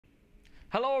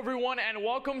Hello everyone and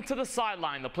welcome to the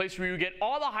Sideline, the place where you get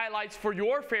all the highlights for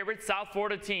your favorite South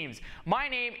Florida teams. My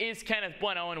name is Kenneth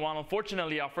Bueno, and while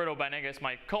unfortunately Alfredo Banegas,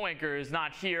 my co-anchor, is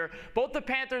not here, both the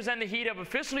Panthers and the Heat have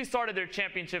officially started their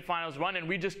championship finals run and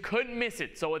we just couldn't miss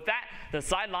it. So with that, the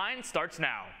Sideline starts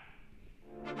now.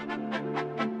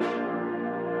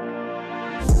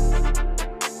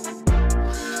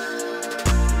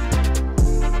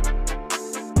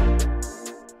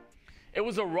 It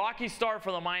was a rocky start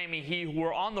for the Miami Heat, who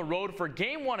were on the road for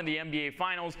Game 1 of the NBA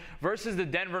Finals versus the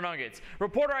Denver Nuggets.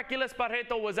 Reporter Aquiles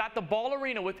Barreto was at the Ball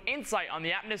Arena with insight on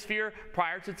the atmosphere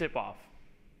prior to tip-off.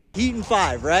 Heat in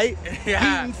 5, right?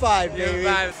 Yeah. Heat in 5,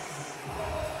 baby.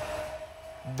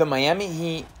 The Miami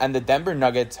Heat and the Denver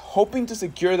Nuggets hoping to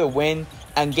secure the win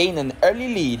and gain an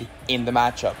early lead in the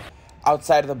matchup.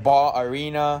 Outside of the Ball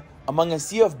Arena, among a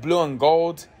sea of blue and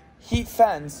gold, Heat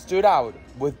fans stood out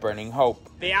with burning hope.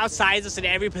 They outsized us in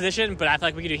every position, but I feel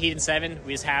like we can do Heat in 7.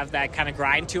 We just have that kind of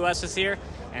grind to us this year,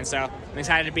 and so I'm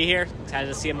excited to be here, excited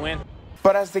to see them win.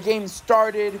 But as the game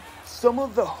started, some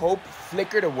of the hope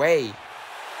flickered away.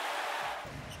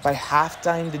 By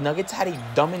halftime, the Nuggets had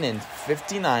a dominant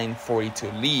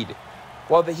 59-42 lead,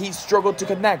 while the Heat struggled to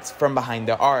connect from behind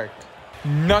the arc.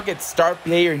 Nuggets star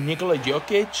player Nikola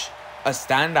Jokic, a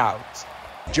standout.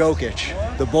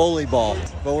 Jokic, the bully ball.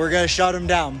 But we're going to shut him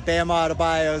down. Bam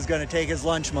Adebayo is going to take his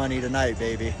lunch money tonight,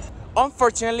 baby.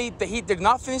 Unfortunately, the Heat did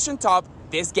not finish on top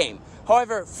this game.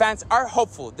 However, fans are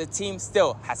hopeful the team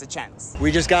still has a chance.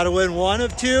 We just got to win 1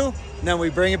 of 2, and then we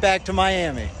bring it back to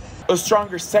Miami. A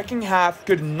stronger second half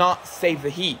could not save the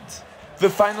Heat. The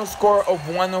final score of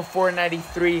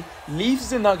 104-93 leaves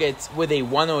the Nuggets with a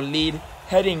 1-0 lead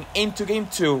heading into Game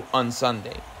 2 on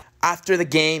Sunday. After the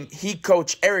game, Heat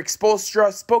coach Erik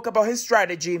Spoelstra spoke about his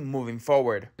strategy moving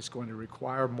forward. It's going to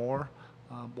require more.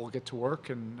 We'll get to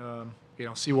work and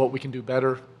see what we can do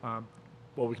better,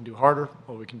 what we can do harder,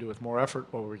 what we can do with more effort,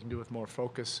 what we can do with more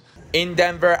focus. In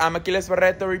Denver, I'm Aquiles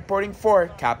Barreto reporting for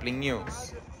Kapling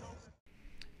News.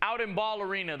 Out in Ball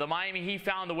Arena, the Miami Heat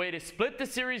found a way to split the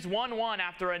series 1-1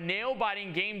 after a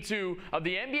nail-biting Game 2 of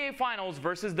the NBA Finals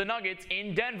versus the Nuggets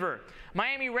in Denver.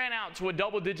 Miami ran out to a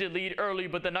double-digit lead early,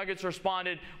 but the Nuggets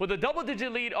responded with a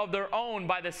double-digit lead of their own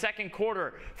by the second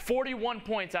quarter. 41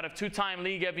 points out of two-time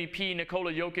league MVP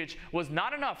Nikola Jokic was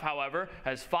not enough, however,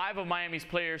 as 5 of Miami's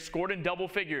players scored in double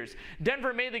figures.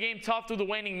 Denver made the game tough through the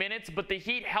waning minutes, but the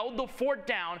Heat held the fort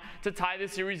down to tie the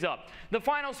series up. The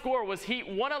final score was Heat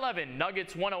 111,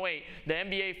 Nuggets 108. The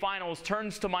NBA Finals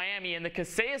turns to Miami in the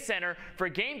Kaseya Center for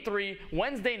Game 3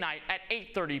 Wednesday night at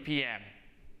 8:30 p.m.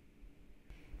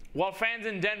 While fans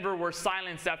in Denver were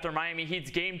silenced after Miami Heat's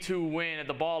Game 2 win at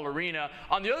the Ball Arena,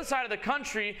 on the other side of the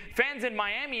country, fans in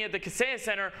Miami at the Kaseya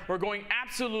Center were going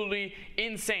absolutely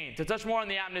insane. To touch more on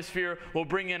the atmosphere, we'll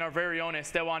bring in our very own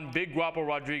Esteban Big Guapo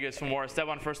Rodriguez for more.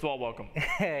 Esteban, first of all, welcome.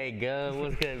 Hey, good.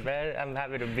 What's good, bro? I'm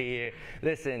happy to be here.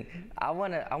 Listen, I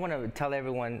wanna tell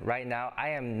everyone right now, I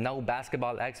am no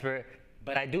basketball expert,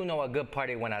 but I do know a good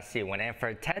party when I see one. And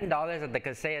for $10 at the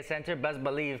Kaseya Center, best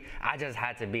believe I just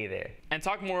had to be there. And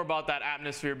talk more about that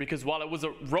atmosphere, because while it was a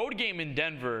road game in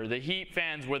Denver, the Heat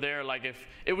fans were there like if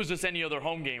it was just any other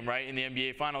home game, right, in the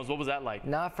NBA Finals. What was that like?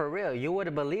 Nah, for real. You would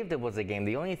have believed it was a game.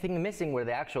 The only thing missing were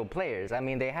the actual players. I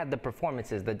mean, they had the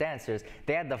performances, the dancers,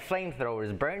 they had the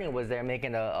flamethrowers. Bernie was there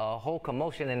making a whole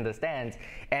commotion in the stands.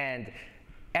 And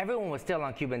everyone was still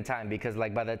on Cuban time because,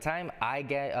 like, by the time I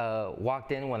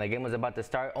walked in when the game was about to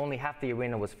start, only half the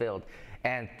arena was filled.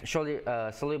 And slowly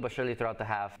but surely throughout the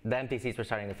half, the empty seats were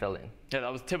starting to fill in. Yeah,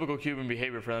 that was typical Cuban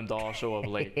behavior for them to all show up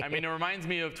late. I mean, it reminds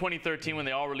me of 2013 when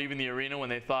they all were leaving the arena when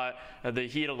they thought the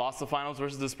Heat had lost the finals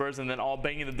versus the Spurs, and then all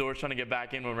banging the doors trying to get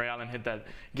back in when Ray Allen hit that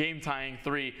game-tying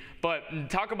 3. But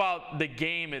talk about the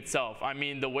game itself. I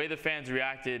mean, the way the fans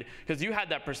reacted, because you had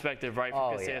that perspective, right,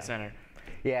 from Kaseya Center.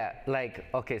 Yeah, like,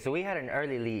 okay, so we had an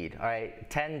early lead, all right,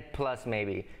 10 plus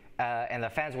maybe, and the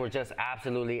fans were just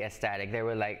absolutely ecstatic. They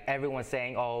were like, everyone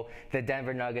saying, oh, the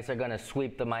Denver Nuggets are going to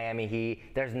sweep the Miami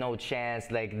Heat. There's no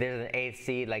chance, like, there's an 8th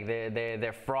seed, like,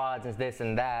 they're frauds and this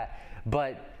and that.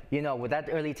 But, you know, with that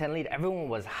early 10 lead, everyone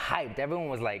was hyped. Everyone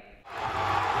was like,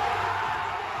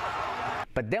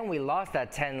 but then we lost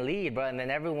that 10 lead, bro, and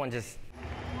then everyone just...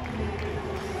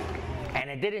 And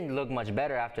it didn't look much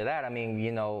better after that. I mean,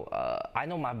 you know, I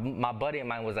know my buddy of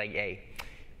mine was like, hey,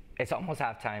 it's almost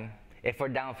halftime. If we're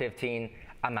down 15,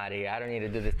 I'm out of here. I don't need to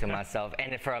do this to myself.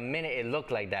 And for a minute, it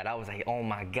looked like that. I was like, oh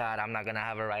my God, I'm not going to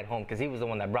have a ride home, because he was the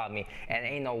one that brought me. And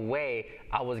ain't no way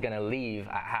I was going to leave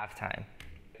at halftime.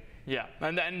 Yeah,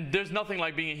 and there's nothing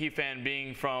like being a Heat fan,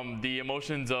 being from the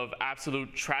emotions of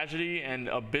absolute tragedy and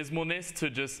abysmalness to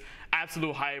just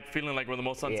absolute hype, feeling like we're the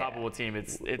most unstoppable team.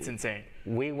 It's insane.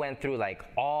 We went through like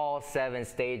all 7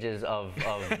 stages of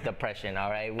depression, all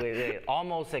right? We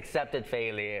almost accepted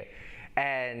failure.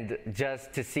 And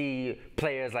just to see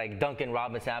players like Duncan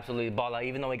Robinson absolutely ball out,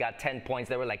 even though he got 10 points,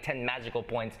 there were like 10 magical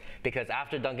points, because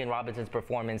after Duncan Robinson's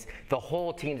performance, the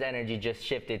whole team's energy just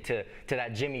shifted to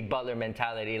that Jimmy Butler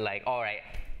mentality, like, all right,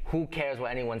 who cares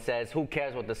what anyone says? Who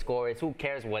cares what the score is? Who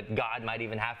cares what God might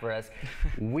even have for us?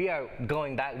 We are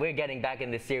going back. We're getting back in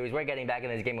this series. We're getting back in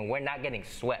this game, and we're not getting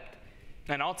swept.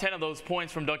 And all 10 of those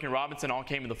points from Duncan Robinson all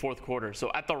came in the fourth quarter.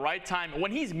 So at the right time,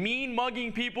 when he's mean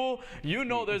mugging people, you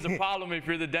know there's a problem if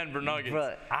you're the Denver Nuggets.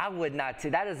 Bro, I would not.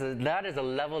 That is a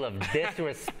level of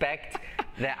disrespect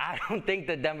that I don't think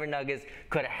the Denver Nuggets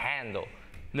could handle.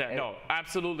 Yeah, no,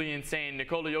 absolutely insane.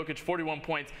 Nikola Jokic, 41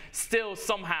 points, still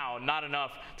somehow not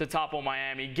enough to topple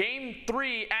Miami. Game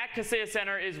 3 at Kaseya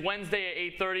Center is Wednesday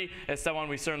at 8:30. Esteban,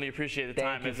 we certainly appreciate the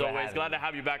time as always. Glad to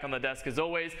have you back on the desk as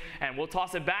always. And we'll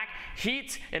toss it back.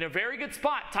 Heat in a very good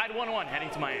spot, tied 1-1, heading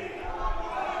to Miami.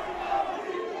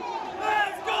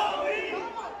 Let's go, Heat!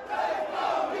 Let's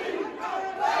go, Heat!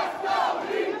 Let's go,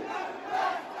 Heat!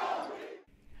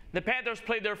 The Panthers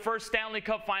played their first Stanley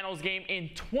Cup Finals game in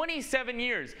 27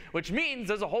 years, which means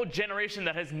there's a whole generation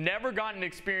that has never gotten to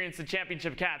experience the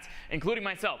championship Cats, including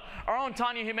myself. Our own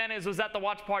Tanya Jimenez was at the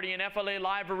watch party in FLA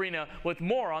Live Arena with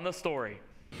more on the story.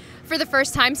 For the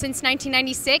first time since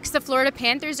 1996, the Florida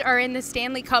Panthers are in the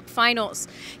Stanley Cup Finals.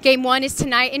 Game 1 is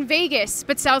tonight in Vegas,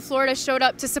 but South Florida showed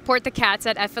up to support the Cats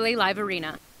at FLA Live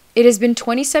Arena. It has been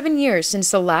 27 years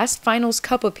since the last Finals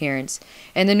Cup appearance,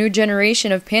 and the new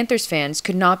generation of Panthers fans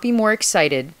could not be more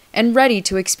excited and ready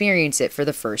to experience it for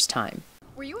the first time.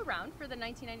 Were you around for the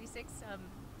 1996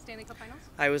 Stanley Cup Finals?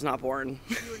 I was not born.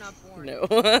 You were not born? No.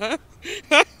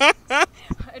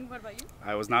 And what about you?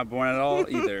 I was not born at all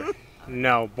either.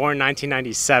 No, born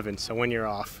 1997, so 1 year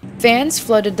off. Fans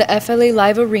flooded the FLA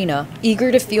Live Arena,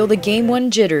 eager to feel the Game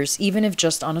 1 jitters, even if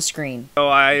just on a screen. So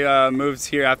I moved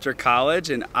here after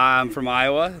college, and I'm from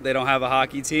Iowa. They don't have a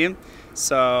hockey team,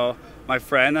 so my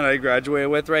friend that I graduated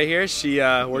with right here, she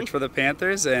worked for the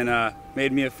Panthers and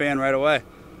made me a fan right away.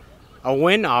 A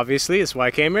win, obviously, is why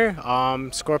I came here.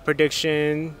 Score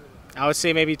prediction, I would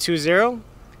say maybe 2-0.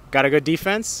 Got a good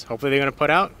defense. Hopefully they're going to put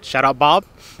out. Shout out Bob.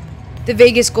 The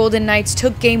Vegas Golden Knights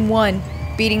took Game 1,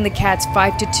 beating the Cats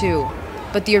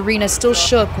 5-2, but the arena still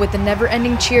shook with the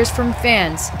never-ending cheers from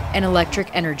fans and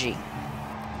electric energy.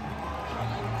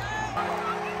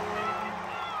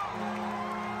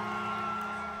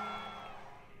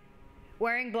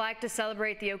 Wearing black to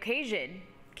celebrate the occasion,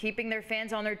 keeping their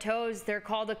fans on their toes, they're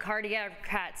called the Cardiac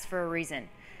Cats for a reason.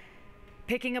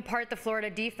 Picking apart the Florida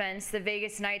defense, the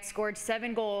Vegas Knights scored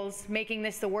 7 goals, making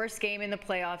this the worst game in the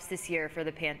playoffs this year for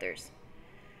the Panthers.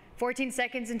 14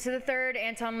 seconds into the third,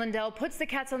 Anton Lundell puts the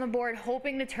Cats on the board,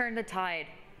 hoping to turn the tide.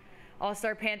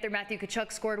 All-star Panther Matthew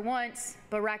Tkachuk scored once,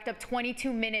 but racked up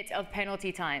 22 minutes of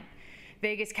penalty time.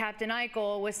 Vegas captain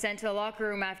Eichel was sent to the locker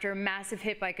room after a massive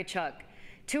hit by Tkachuk.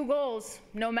 2 goals,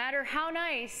 no matter how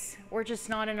nice, were just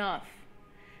not enough.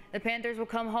 The Panthers will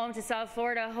come home to South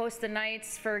Florida, host the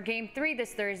Knights for Game 3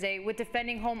 this Thursday, with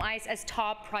defending home ice as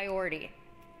top priority.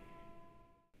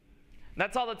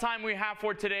 That's all the time we have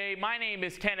for today. My name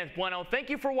is Kenneth Bueno. Thank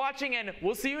you for watching, and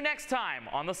we'll see you next time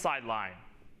on The Sideline.